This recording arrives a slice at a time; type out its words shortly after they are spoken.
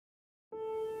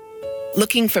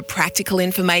Looking for practical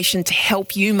information to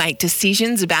help you make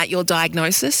decisions about your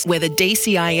diagnosis, whether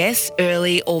DCIS,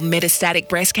 early or metastatic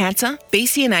breast cancer?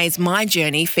 BCNA's My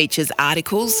Journey features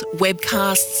articles,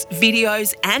 webcasts,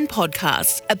 videos and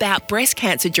podcasts about breast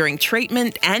cancer during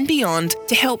treatment and beyond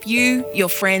to help you, your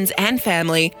friends and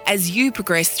family as you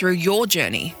progress through your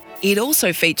journey. It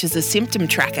also features a symptom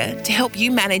tracker to help you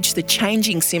manage the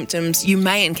changing symptoms you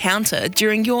may encounter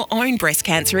during your own breast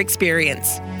cancer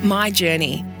experience. My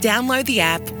Journey. Download the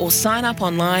app or sign up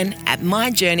online at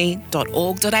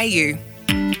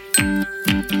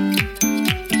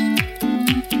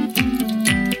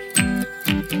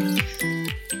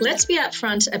myjourney.org.au. Let's be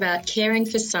upfront about caring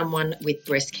for someone with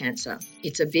breast cancer.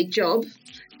 It's a big job,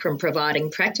 from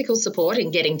providing practical support in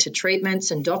getting to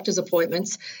treatments and doctor's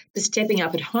appointments to stepping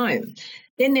up at home.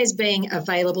 Then there's being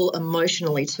available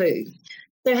emotionally too.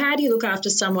 So how do you look after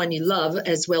someone you love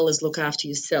as well as look after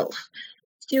yourself?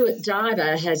 Stuart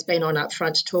Diver has been on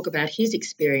Upfront to talk about his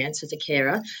experience as a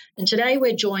carer, and today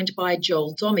we're joined by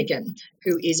Joel Domigan,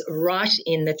 who is right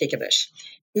in the thick of it.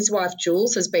 His wife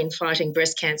Jules has been fighting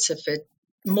breast cancer for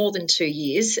more than 2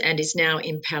 years and is now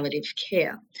in palliative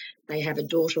care. They have a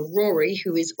daughter, Rory,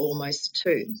 who is almost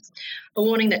 2. A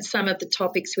warning that some of the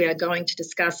topics we are going to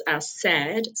discuss are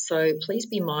sad, so please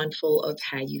be mindful of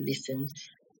how you listen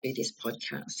to this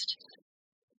podcast.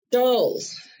 Joel,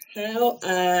 how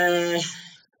are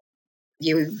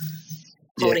you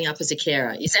holding up as a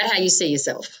carer? Is that how you see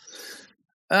yourself?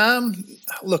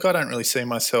 Look, I don't really see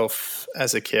myself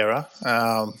as a carer.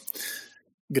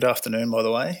 Good afternoon, by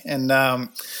the way. And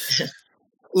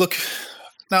look,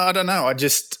 no, I don't know.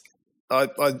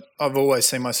 I've always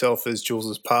seen myself as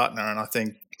Jules's partner, and I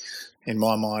think in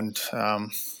my mind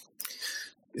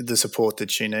the support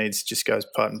that she needs just goes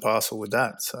part and parcel with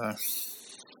that. So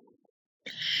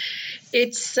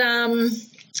it's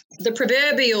the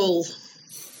proverbial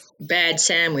bad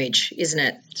sandwich, isn't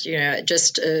it? You know,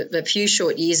 just a few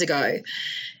short years ago,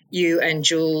 you and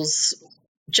Jules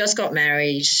just got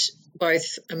married,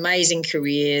 both amazing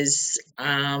careers,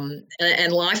 and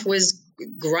life was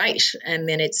great, and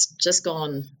then it's just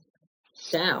gone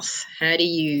south. How do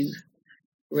you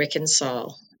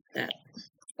reconcile that?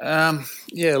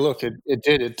 Yeah, look, it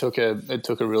did. It took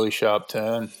a really sharp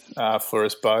turn for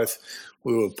us both.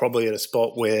 We were probably at a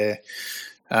spot where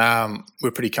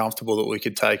we're pretty comfortable that we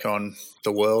could take on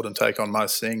the world and take on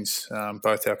most things.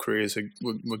 Both our careers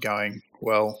were going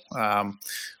well.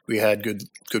 We had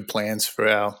good plans for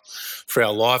our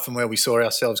life and where we saw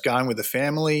ourselves going with the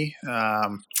family.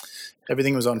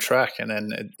 Everything was on track, and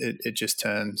then it just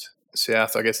turned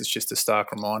south. I guess it's just a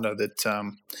stark reminder that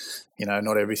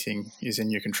not everything is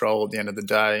in your control at the end of the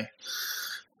day.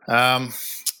 How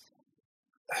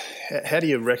do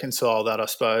you reconcile that? I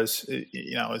suppose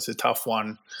it's a tough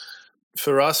one.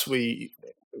 For us, we're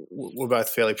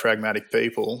both fairly pragmatic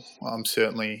people. I'm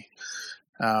certainly,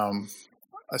 I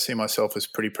see myself as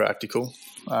pretty practical.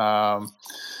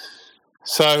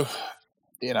 So,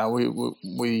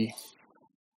 we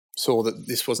saw that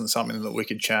this wasn't something that we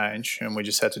could change, and we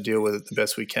just had to deal with it the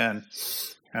best we can.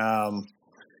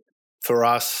 For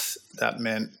us, that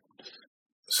meant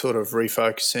sort of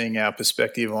refocusing our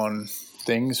perspective on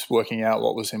things, working out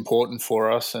what was important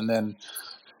for us, and then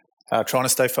trying to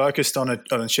stay focused on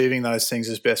achieving those things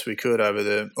as best we could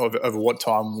over what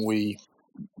time we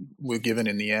were given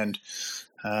in the end.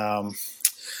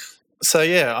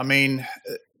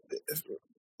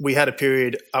 We had a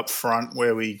period up front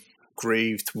where we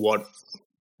grieved what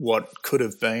could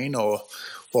have been or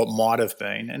what might have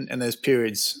been, and there's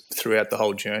periods throughout the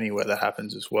whole journey where that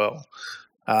happens as well.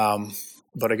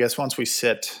 But I guess once we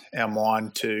set our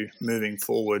mind to moving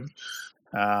forward,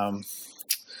 we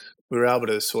were able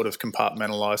to sort of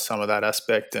compartmentalise some of that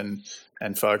aspect and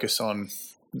focus on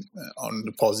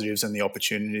the positives and the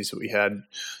opportunities that we had.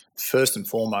 First and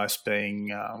foremost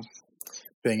being our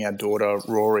daughter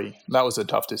Rory. That was a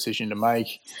tough decision to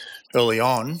make early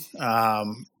on,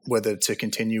 whether to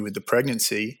continue with the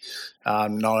pregnancy,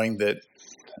 knowing that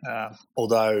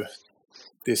although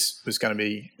this was going to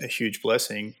be a huge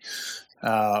blessing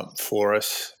for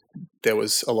us, there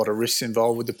was a lot of risks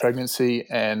involved with the pregnancy,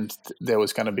 and there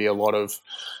was going to be a lot of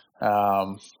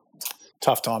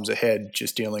tough times ahead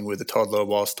just dealing with the toddler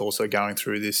whilst also going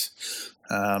through this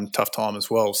tough time as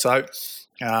well. So,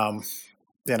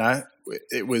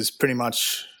 it was pretty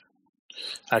much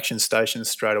action stations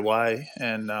straight away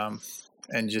and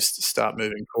just start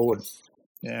moving forward.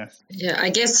 Yeah. Yeah, I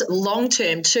guess long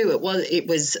term too, it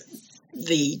was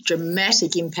the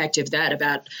dramatic impact of that,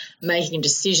 about making a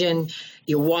decision.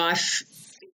 Your wife,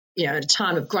 at a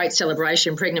time of great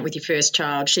celebration, pregnant with your first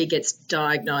child, she gets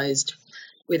diagnosed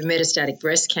with metastatic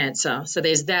breast cancer. So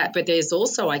there's that, but there's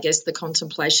also, I guess, the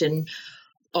contemplation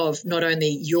of not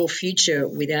only your future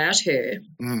without her,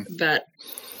 but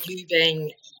you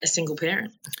being a single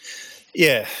parent.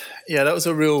 Yeah, that was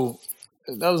a real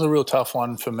tough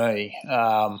one for me,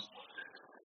 and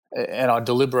I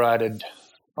deliberated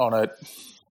on it,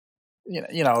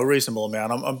 a reasonable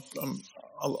amount.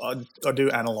 I do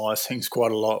analyse things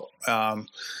quite a lot.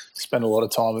 Spend a lot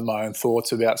of time with my own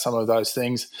thoughts about some of those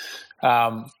things.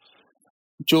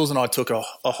 Jules and I took a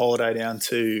holiday down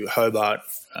to Hobart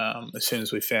as soon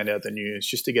as we found out the news,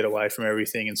 just to get away from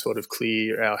everything and sort of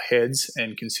clear our heads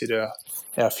and consider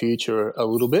our future a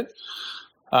little bit.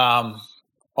 From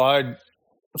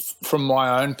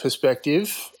my own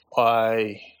perspective,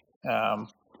 I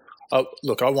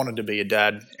wanted to be a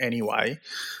dad anyway.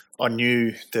 I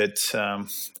knew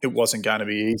that it wasn't going to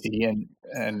be easy,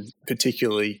 and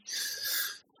particularly,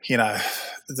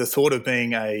 the thought of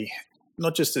being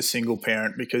not just a single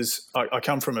parent, because I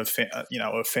come from a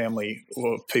family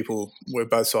where people where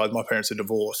both sides, my parents are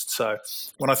divorced. So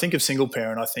when I think of single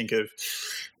parent, I think of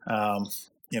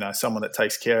someone that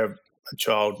takes care of a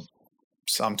child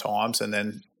sometimes, and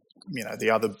then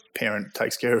the other parent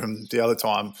takes care of them the other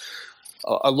time.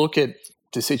 I look at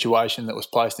the situation that was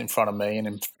placed in front of me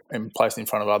and placed in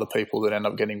front of other people that end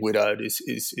up getting widowed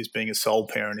is being a sole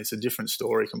parent is a different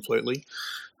story completely.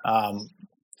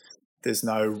 There's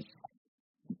no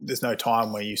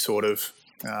time where you sort of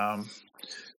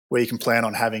where you can plan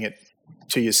on having it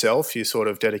to yourself. You're sort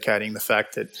of dedicating the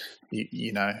fact that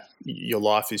your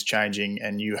life is changing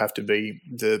and you have to be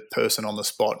the person on the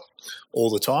spot all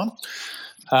the time.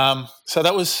 So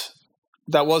that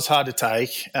was hard to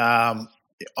take. And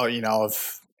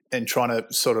trying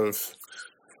to sort of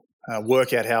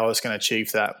work out how I was going to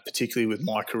achieve that, particularly with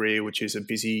my career, which is a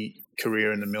busy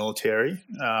career in the military.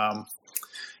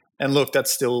 And look,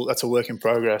 that's a work in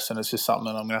progress, and it's just something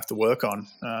that I'm going to have to work on.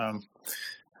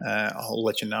 I'll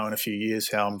let you know in a few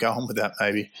years how I'm going with that,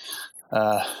 maybe.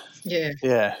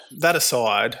 Yeah. That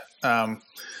aside, I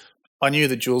knew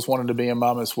that Jules wanted to be a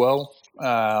mum as well,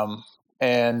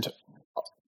 and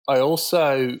I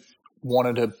also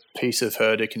wanted a piece of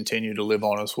her to continue to live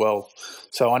on as well.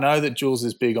 So I know that Jules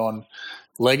is big on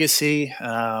legacy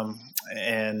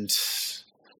and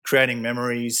creating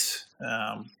memories.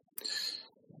 So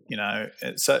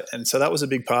that was a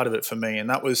big part of it for me, and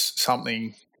that was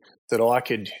something that I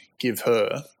could give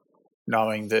her,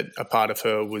 knowing that a part of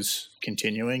her was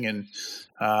continuing, and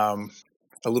a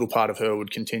little part of her would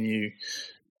continue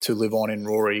to live on in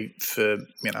Rory for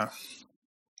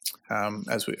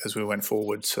as we went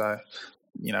forward. So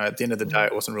at the end of the day,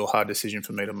 it wasn't a real hard decision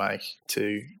for me to make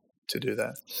to do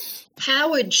that.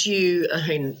 How would you? I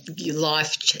mean, your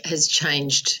life has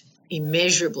changed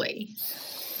immeasurably,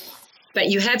 but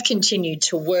you have continued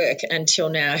to work until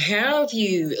now. How have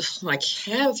you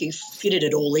fitted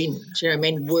it all in? Do you know what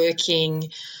I mean?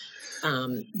 Working,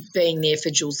 being there for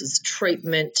Jules's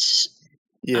treatment,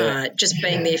 just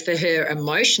being there for her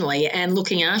emotionally and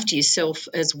looking after yourself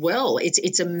as well.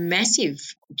 It's a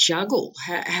massive juggle.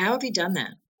 How have you done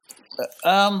that?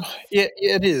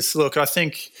 It is. Look, I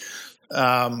think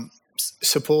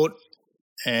support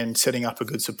and setting up a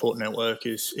good support network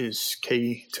is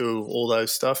key to all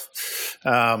those stuff.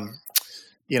 From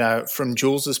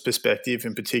Jules's perspective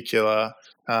in particular,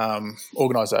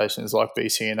 organisations like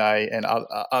BCNA and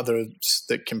others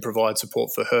that can provide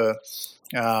support for her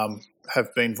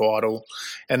have been vital.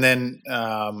 And then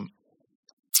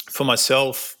for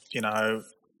myself,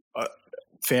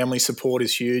 family support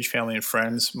is huge, family and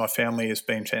friends. My family has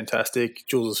been fantastic,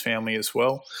 Jules's family as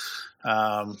well.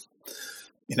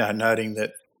 Noting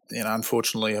that,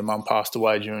 unfortunately her mum passed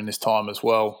away during this time as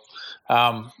well.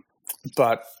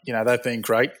 But they've been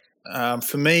great.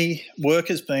 For me, work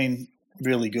has been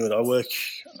really good.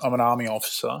 I'm an Army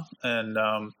officer, and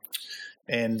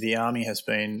the Army has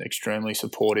been extremely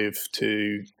supportive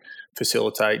to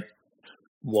facilitate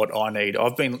what I need.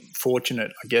 I've been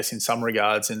fortunate, I guess, in some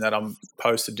regards, in that I'm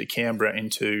posted to Canberra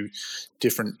into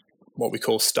different what we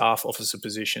call staff officer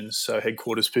positions, so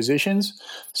headquarters positions.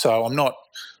 So I'm not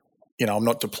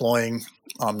deploying,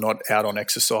 I'm not out on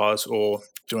exercise or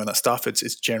doing that stuff.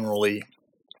 It's generally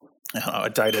a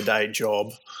day-to-day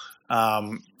job.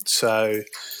 So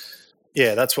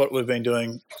that's what we've been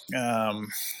doing.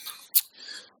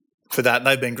 For that,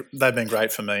 they've been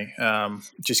great for me.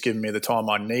 Just giving me the time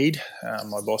I need.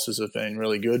 My bosses have been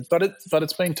really good, but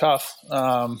it's been tough.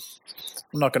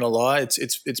 I'm not going to lie,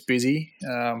 it's busy.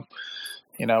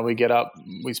 We get up,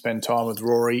 we spend time with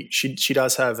Rory. She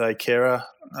does have a carer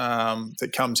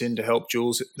that comes in to help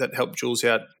Jules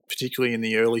out, particularly in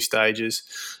the early stages.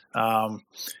 And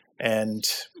and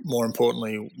more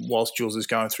importantly, whilst Jules is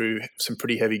going through some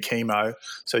pretty heavy chemo,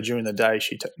 so during the day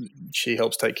she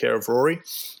helps take care of Rory.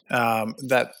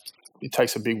 That it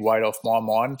takes a big weight off my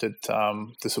mind that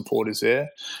the support is there.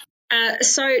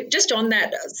 So just on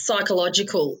that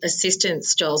psychological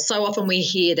assistance, Joel, so often we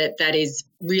hear that is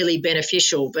really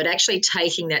beneficial, but actually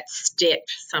taking that step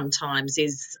sometimes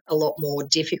is a lot more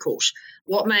difficult.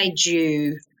 What made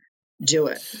you do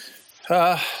it?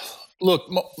 Look,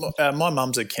 my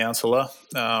mum's a counsellor.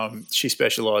 She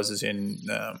specialises in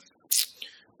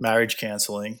marriage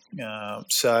counselling.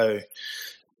 So,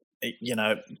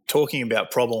 talking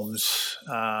about problems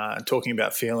and talking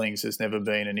about feelings has never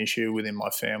been an issue within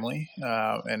my family.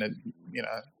 And,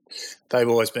 they've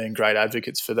always been great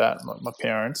advocates for that, my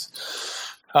parents.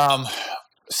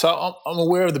 So I'm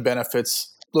aware of the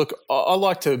benefits. Look, I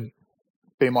like to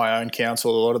be my own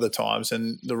counsel a lot of the times,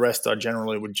 and the rest I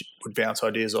generally would bounce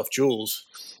ideas off Jules.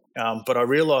 But I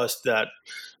realised that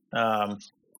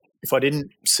if I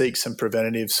didn't seek some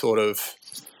preventative sort of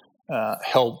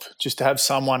help, just to have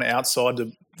someone outside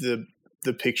the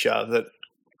picture that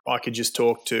I could just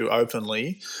talk to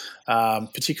openly,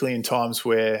 particularly in times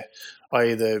where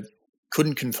I either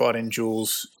couldn't confide in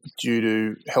Jules due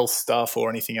to health stuff or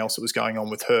anything else that was going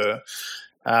on with her,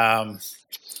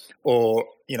 or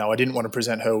I didn't want to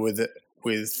present her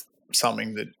with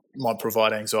something that might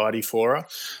provide anxiety for her,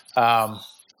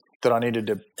 that I needed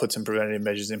to put some preventative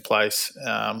measures in place,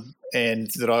 and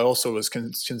that I also was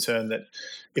concerned that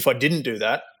if I didn't do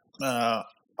that, I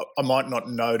might not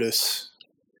notice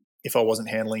if I wasn't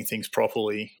handling things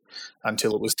properly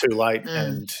until it was too late.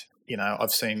 And,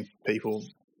 I've seen people,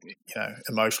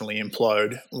 emotionally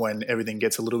implode when everything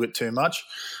gets a little bit too much.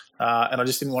 And I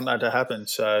just didn't want that to happen.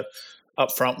 So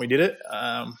up front, we did it.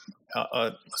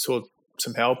 I saw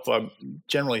some help. I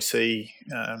generally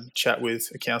chat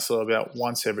with a counsellor about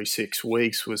once every 6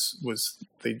 weeks was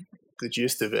the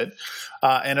gist of it.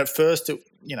 And at first, it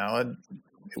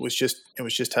was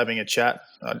just having a chat.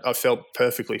 I felt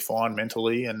perfectly fine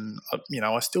mentally, and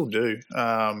I still do.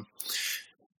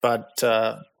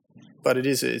 But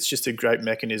it's just a great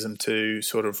mechanism to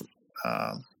sort of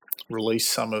release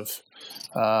some of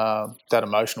that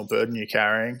emotional burden you're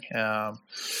carrying,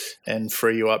 and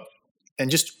free you up.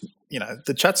 And just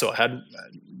the chats I had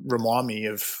remind me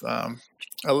of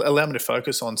allow me to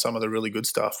focus on some of the really good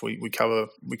stuff. We cover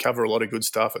a lot of good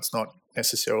stuff. It's not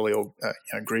necessarily all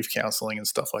grief counselling and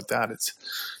stuff like that. It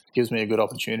gives me a good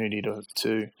opportunity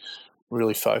to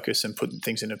really focus and put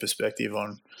things into perspective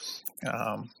on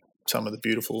some of the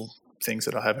beautiful things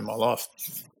that I have in my life.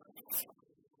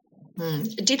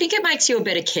 Do you think it makes you a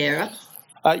better carer?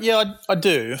 Yeah, I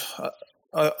do.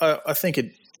 I think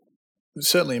it,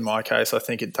 certainly in my case, I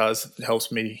think it does. It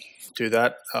helps me do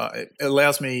that. It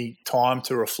allows me time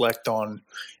to reflect on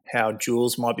how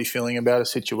Jules might be feeling about a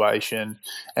situation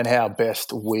and how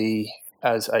best we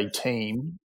as a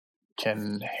team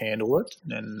can handle it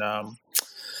and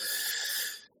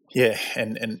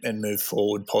and move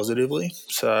forward positively.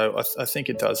 So I think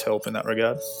it does help in that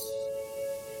regard.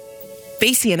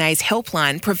 BCNA's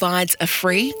helpline provides a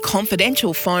free,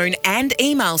 confidential phone and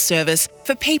email service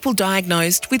for people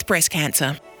diagnosed with breast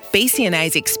cancer.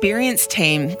 BCNA's experienced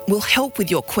team will help with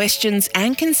your questions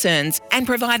and concerns and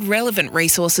provide relevant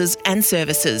resources and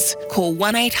services. Call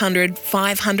 1800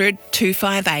 500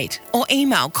 258 or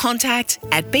email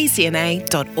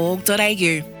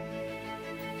contact@bcna.org.au.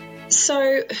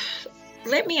 So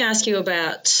let me ask you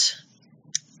about,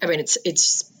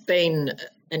 it's been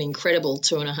an incredible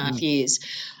 2.5 years.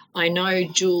 I know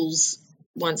Jules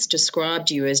once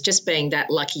described you as just being that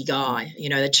lucky guy,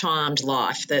 the charmed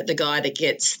life, the guy that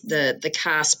gets the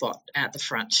car spot out the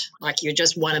front. Like you're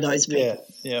just one of those people.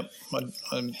 Yeah. I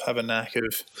have a knack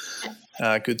of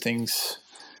good things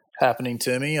happening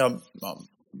to me. I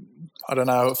don't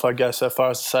know if I go so far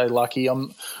as to say lucky.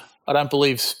 I don't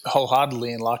believe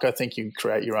wholeheartedly in luck. I think you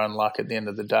create your own luck at the end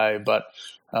of the day. But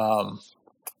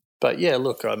yeah,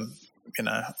 look,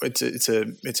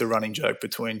 it's a running joke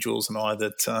between Jules and I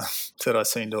that I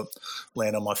seem to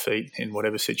land on my feet in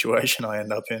whatever situation I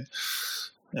end up in.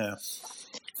 Yeah.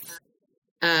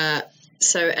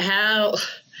 So how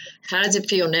does it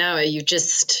feel now?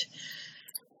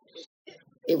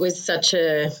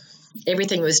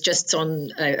 Everything was just on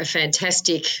a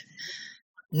fantastic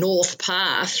north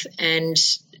path, and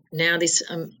now this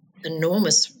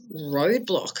enormous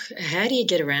roadblock. How do you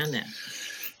get around that?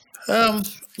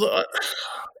 Look,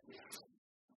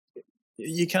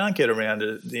 you can't get around it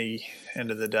at the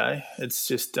end of the day. It's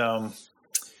just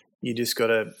you just got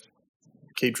to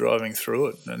keep driving through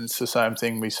it, and it's the same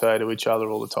thing we say to each other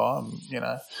all the time.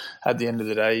 At the end of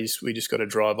the day, we just got to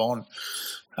drive on.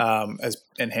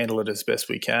 and handle it as best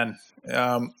we can.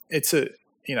 It's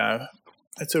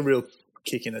a real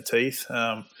kick in the teeth,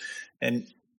 and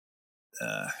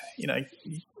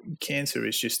cancer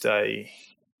is just a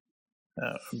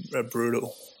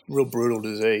real brutal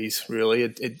disease. Really,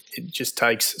 it just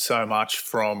takes so much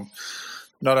from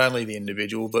not only the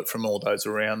individual but from all those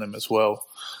around them as well.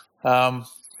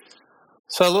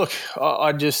 So look,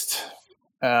 I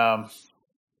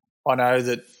know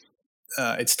that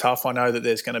it's tough. I know that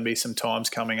there's going to be some times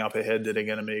coming up ahead that are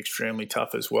going to be extremely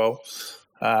tough as well.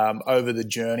 Over the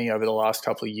journey, over the last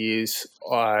couple of years,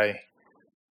 I'm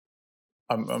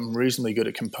reasonably good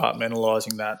at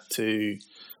compartmentalising that to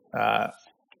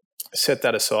set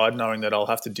that aside, knowing that I'll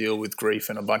have to deal with grief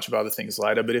and a bunch of other things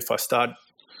later. But if I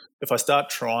start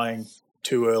trying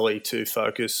too early to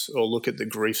focus or look at the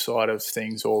grief side of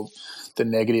things or the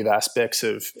negative aspects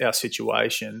of our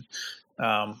situation,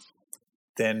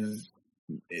 then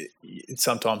it's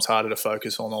sometimes harder to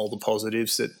focus on all the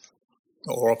positives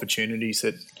or opportunities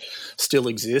that still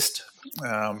exist.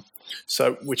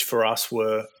 So, which for us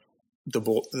were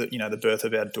the birth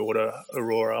of our daughter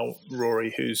Aurora,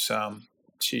 Rory, who's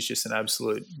she's just an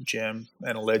absolute gem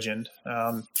and a legend.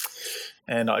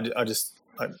 And I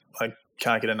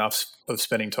can't get enough of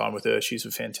spending time with her. She's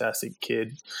a fantastic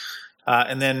kid.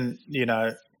 And then,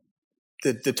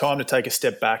 the time to take a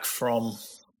step back from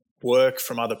work,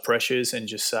 from other pressures, and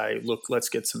just say, look, let's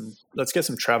get some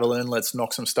travel in. Let's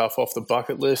knock some stuff off the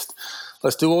bucket list.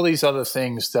 Let's do all these other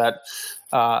things that,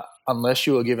 unless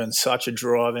you were given such a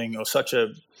driving or such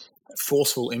a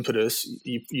forceful impetus,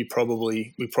 we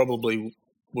probably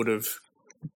would have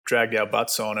dragged our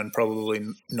butts on and probably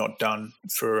not done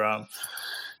for,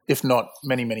 if not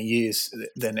many, many years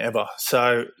than ever.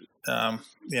 So,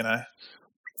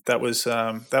 that was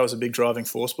a big driving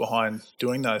force behind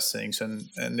doing those things, and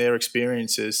their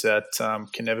experiences that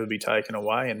can never be taken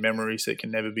away, and memories that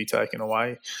can never be taken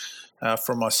away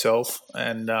from myself.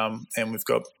 And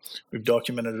we've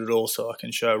documented it all, so I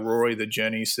can show Rory the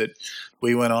journeys that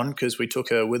we went on because we took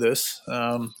her with us.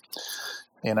 And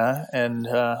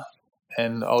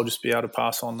I'll just be able to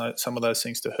pass on some of those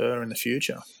things to her in the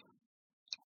future.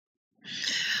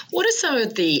 What are some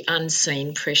of the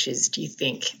unseen pressures, do you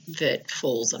think, that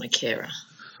falls on a carer?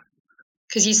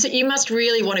 Because you must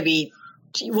really want to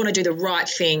do the right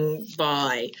thing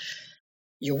by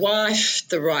your wife,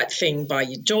 the right thing by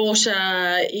your daughter.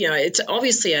 It's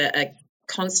obviously a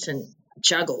constant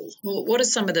juggle. What are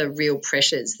some of the real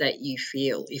pressures that you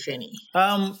feel, if any?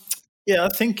 I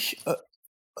think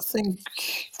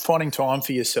finding time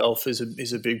for yourself is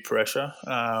a big pressure.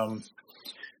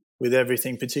 With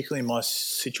everything, particularly in my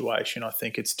situation, I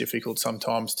think it's difficult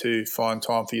sometimes to find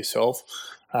time for yourself.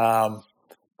 I'm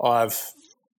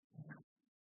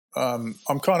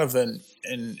kind of an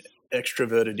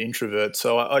extroverted introvert,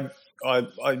 so I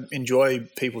enjoy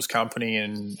people's company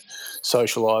and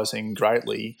socialising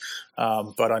greatly,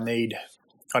 but I need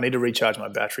to recharge my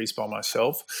batteries by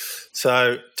myself.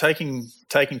 So taking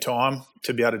time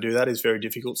to be able to do that is very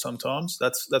difficult sometimes.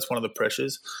 That's one of the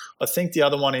pressures. I think the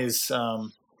other one is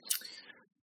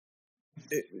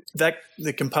that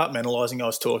the compartmentalising I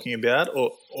was talking about,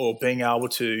 or being able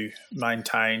to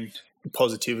maintain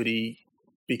positivity,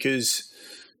 because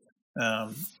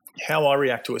how I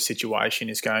react to a situation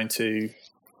is going to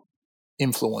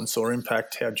influence or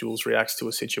impact how Jules reacts to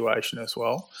a situation as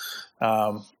well.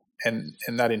 And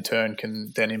that in turn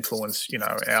can then influence,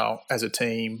 our, as a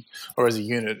team or as a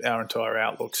unit, our entire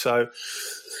outlook. So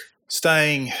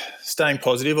staying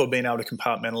positive or being able to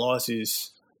compartmentalise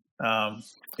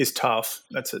is tough.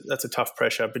 That's a tough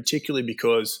pressure, particularly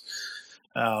because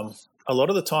a lot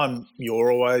of the time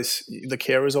the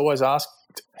carer's always asked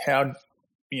how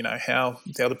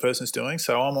the other person's doing.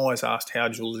 So I'm always asked how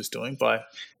Jules is doing by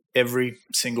every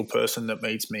single person that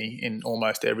meets me in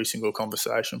almost every single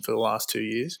conversation for the last 2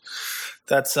 years.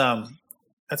 That's a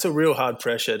real hard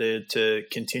pressure to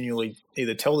continually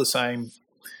either tell the same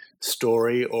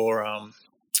story or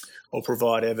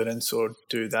provide evidence or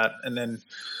do that. And then,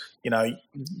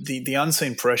 the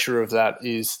unseen pressure of that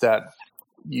is that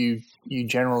you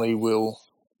generally will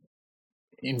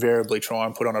invariably try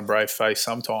and put on a brave face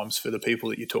sometimes for the people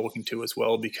that you're talking to as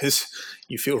well, because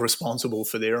you feel responsible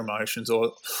for their emotions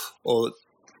or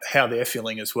how they're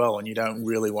feeling as well, and you don't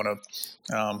really want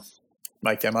to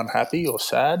make them unhappy or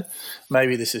sad.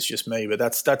 Maybe this is just me, but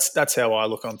that's how I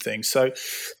look on things. So,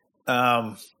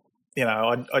 I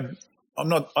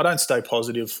don't stay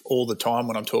positive all the time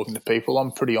when I'm talking to people.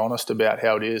 I'm pretty honest about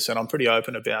how it is, and I'm pretty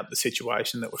open about the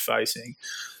situation that we're facing.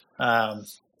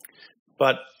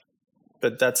 But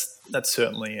that's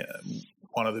certainly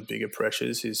one of the bigger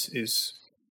pressures is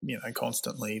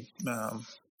constantly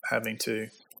having to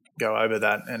go over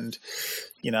that. And,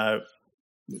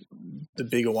 the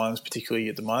bigger ones, particularly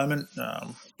at the moment,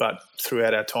 but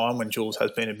throughout our time when Jules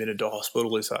has been admitted to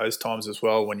hospital, is those times as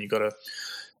well when you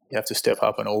have to step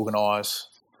up and organise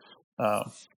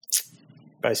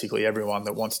basically everyone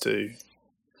that wants to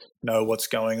know what's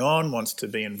going on, wants to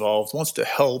be involved, wants to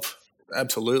help,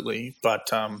 absolutely, but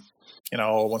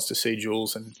wants to see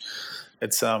Jules, and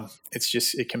it's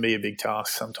just, it can be a big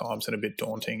task sometimes and a bit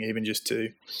daunting, even just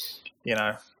to,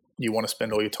 you want to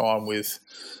spend all your time with.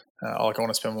 I want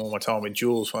to spend all my time with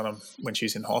Jules when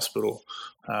she's in hospital.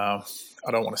 I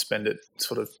don't want to spend it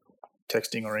sort of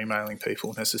texting or emailing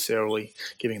people necessarily,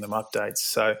 giving them updates.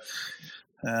 So,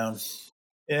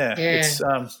 it's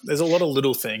there's a lot of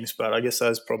little things, but I guess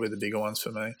those are probably the bigger ones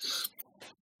for me.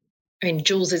 I mean,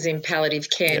 Jules is in palliative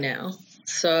care now.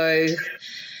 So,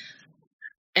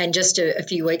 and just a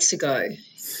few weeks ago,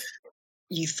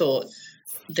 you thought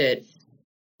that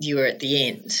you were at the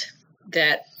end.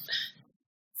 That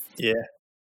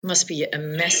must be a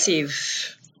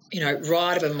massive,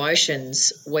 ride of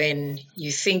emotions when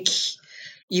you think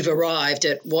you've arrived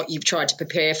at what you've tried to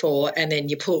prepare for, and then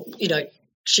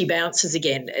she bounces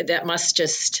again. That must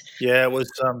just... Yeah, it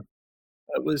was.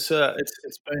 It's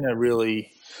been a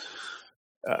really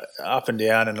up and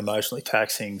down and emotionally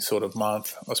taxing sort of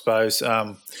month, I suppose.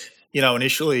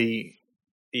 Initially,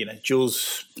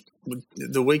 Jules,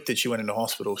 the week that she went into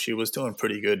hospital, she was doing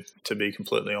pretty good, to be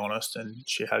completely honest, and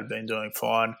she had been doing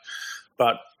fine.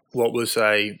 But what was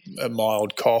a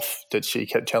mild cough that she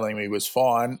kept telling me was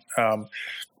fine, after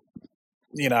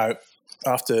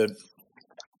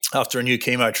a new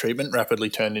chemo treatment, rapidly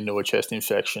turned into a chest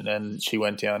infection, and she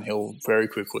went downhill very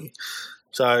quickly.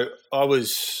 So I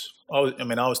was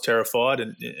terrified,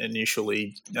 and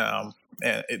initially that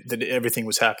everything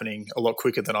was happening a lot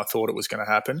quicker than I thought it was going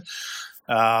to happen.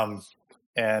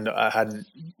 And I hadn't,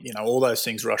 all those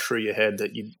things rush through your head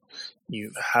that you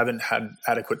haven't had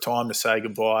adequate time to say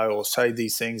goodbye or say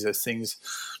these things as things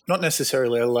not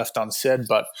necessarily left unsaid,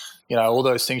 but, all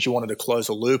those things you wanted to close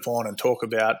a loop on and talk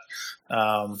about.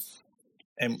 And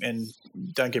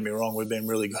don't get me wrong, we've been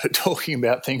really good at talking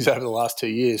about things over the last 2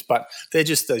 years, but they're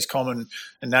just those common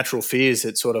and natural fears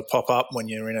that sort of pop up when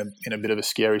you're in a bit of a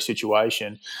scary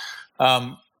situation.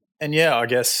 I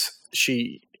guess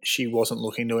she wasn't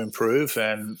looking to improve,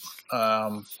 and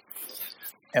I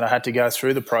had to go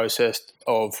through the process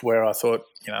of where I thought,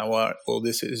 well,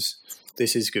 this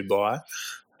is goodbye,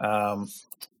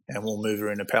 and we'll move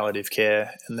her into palliative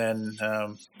care. And then,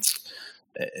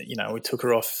 we took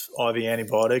her off IV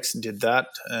antibiotics and did that,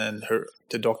 and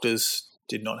the doctors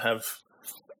did not have,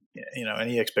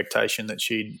 any expectation that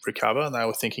she'd recover, and they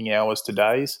were thinking hours to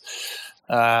days.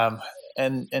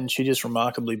 And she just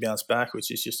remarkably bounced back,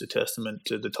 which is just a testament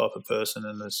to the type of person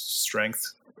and the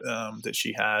strength that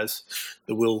she has,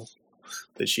 the will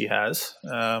that she has.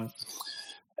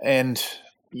 And,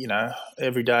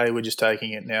 every day we're just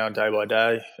taking it now day by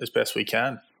day as best we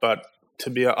can. But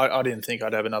I didn't think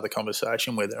I'd have another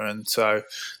conversation with her. And so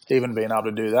even being able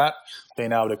to do that,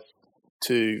 being able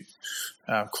to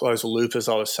close a loop, as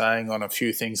I was saying, on a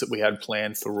few things that we had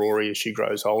planned for Rory as she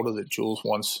grows older that Jules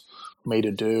wants me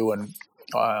to do, and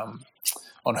on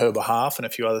her behalf, and a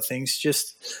few other things.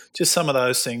 Just some of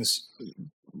those things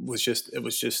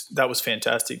that was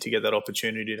fantastic to get that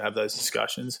opportunity to have those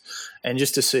discussions, and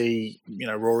just to see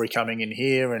Rory coming in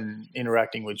here and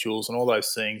interacting with Jules and all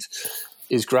those things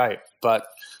is great. But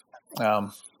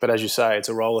as you say, it's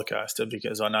a roller coaster,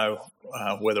 because I know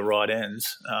where the ride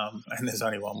ends, and there's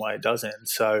only one way it does end.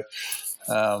 So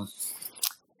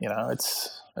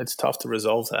it's tough to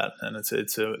resolve that, and it's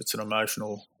an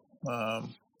emotional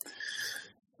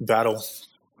battle,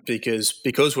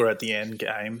 because we're at the end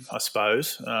game, I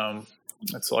suppose.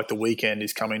 It's like the weekend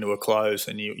is coming to a close,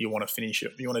 and you want to finish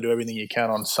it. You want to do everything you can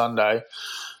on Sunday.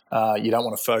 You don't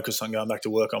want to focus on going back to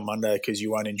work on Monday because you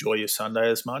won't enjoy your Sunday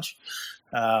as much.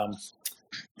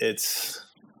 It's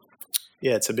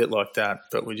a bit like that,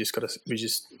 but we just got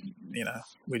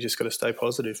to stay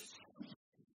positive.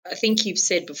 I think you've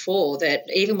said before that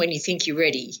even when you think you're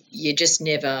ready, you're just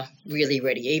never really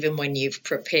ready. Even when you've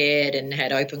prepared and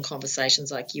had open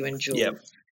conversations like you and Jules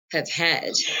have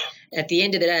had, at the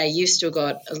end of the day, you've still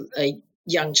got a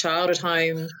young child at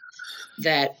home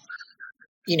that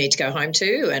you need to go home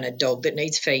to, and a dog that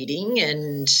needs feeding,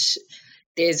 and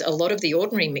there's a lot of the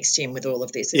ordinary mixed in with all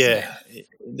of this, isn't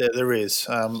there? There is.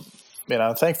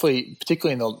 Thankfully,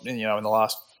 particularly in the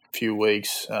last few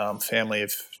weeks, family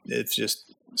have just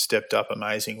stepped up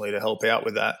amazingly to help out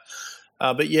with that.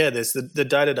 But there's the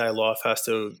day-to-day life has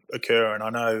to occur, and I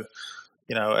know,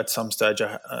 at some stage,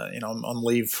 I'm on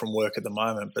leave from work at the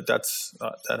moment, but that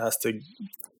has to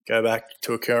go back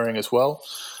to occurring as well.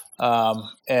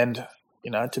 And,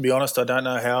 to be honest, I don't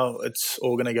know how it's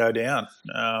all going to go down.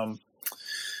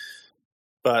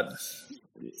 But,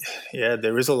 yeah,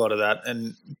 there is a lot of that.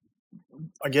 And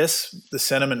I guess the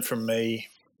sentiment from me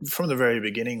from the very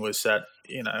beginning was that,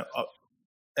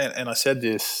 and I said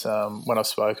this when I've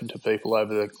spoken to people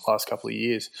over the last couple of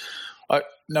years,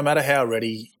 no matter how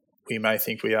ready we may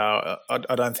think we are,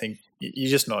 I don't think you're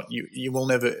just not. You will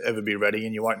never, ever be ready,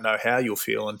 and you won't know how you'll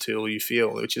feel until you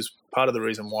feel, which is part of the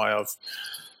reason why I've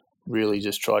really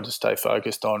just tried to stay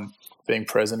focused on being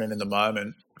present and in the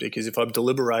moment, because if I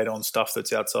deliberate on stuff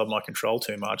that's outside my control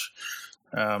too much,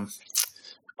 I'm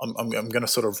going to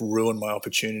sort of ruin my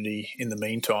opportunity in the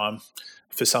meantime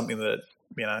for something that,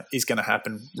 is going to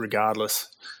happen regardless.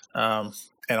 And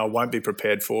I won't be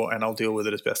prepared for, and I'll deal with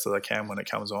it as best as I can when it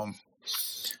comes on.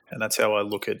 And that's how I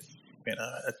look at,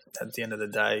 at the end of the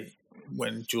day,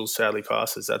 when Jules sadly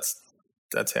passes,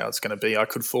 that's how it's going to be. I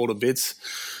could fall to bits.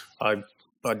 I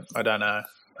don't know.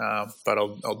 But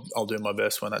I'll do my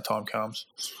best when that time comes.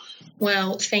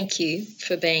 Well, thank you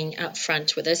for being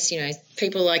upfront with us.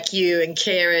 People like you and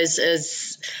carers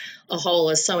as a whole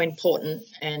are so important,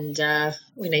 and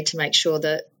we need to make sure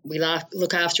that we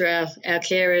look after our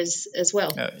carers as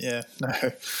well. Yeah,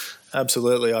 no,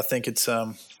 absolutely. I think it's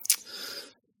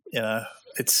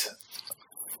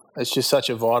it's just such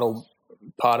a vital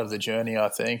part of the journey. I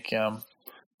think,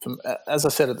 as I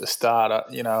said at the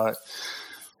start,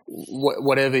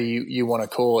 whatever you want to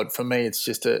call it, for me, it's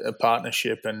just a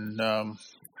partnership. And, I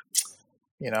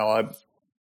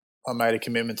made a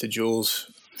commitment to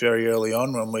Jules very early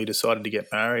on when we decided to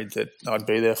get married that I'd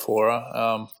be there for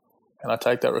her. And I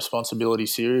take that responsibility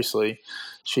seriously.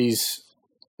 She's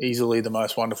easily the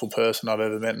most wonderful person I've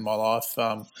ever met in my life.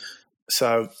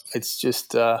 So it's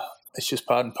just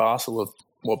part and parcel of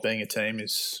what being a team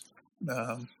is,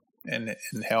 and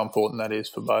how important that is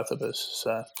for both of us.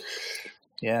 So,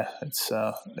 yeah,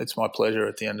 it's my pleasure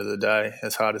at the end of the day,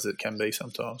 as hard as it can be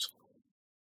sometimes.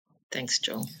 Thanks,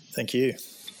 Joel. Thank you.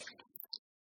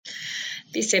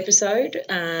 This episode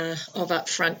of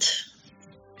Upfront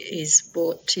is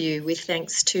brought to you with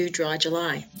thanks to Dry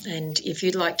July. And if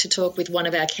you'd like to talk with one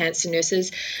of our cancer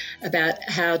nurses about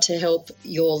how to help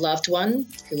your loved one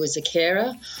who is a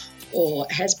carer or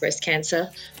has breast cancer,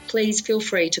 please feel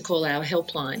free to call our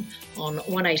helpline on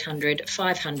 1800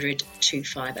 500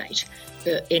 258.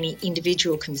 For any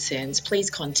individual concerns, please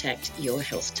contact your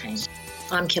health team.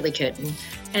 I'm Kelly Curtin,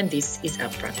 and this is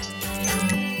Upfront.